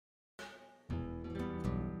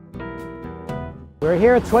We're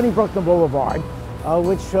here at 20 Bruckner Boulevard,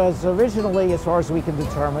 which was originally, as far as we can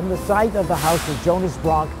determine, the site of the house of Jonas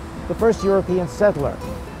Bronck, the first European settler.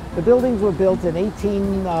 The buildings were built in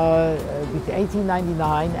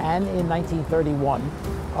 1899 and in 1931.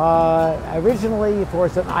 Originally, of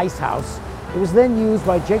course, an ice house. It was then used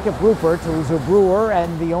by Jacob Rupert, who was a brewer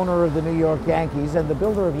and the owner of the New York Yankees and the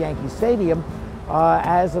builder of Yankee Stadium,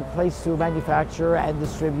 as a place to manufacture and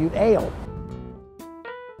distribute ale.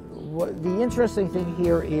 The interesting thing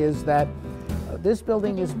here is that this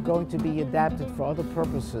building is going to be adapted for other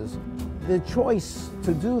purposes. The choice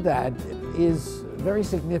to do that is very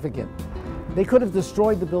significant. They could have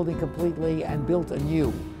destroyed the building completely and built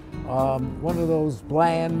anew. One of those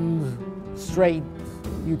bland, straight,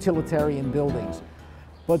 utilitarian buildings.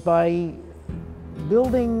 But by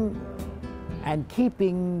building and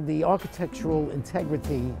keeping the architectural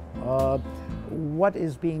integrity, what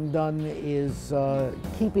is being done is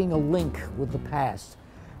keeping a link with the past.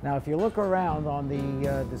 Now, if you look around on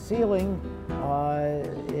the ceiling,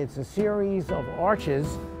 it's a series of arches,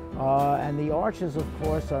 and the arches, of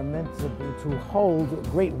course, are meant to hold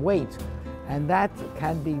great weight, and that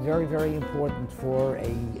can be very, very important for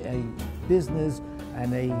a business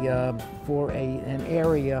and for an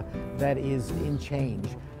area that is in change.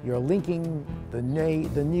 You're linking the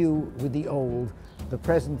new with the old, the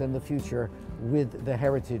present and the future with the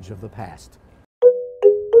heritage of the past.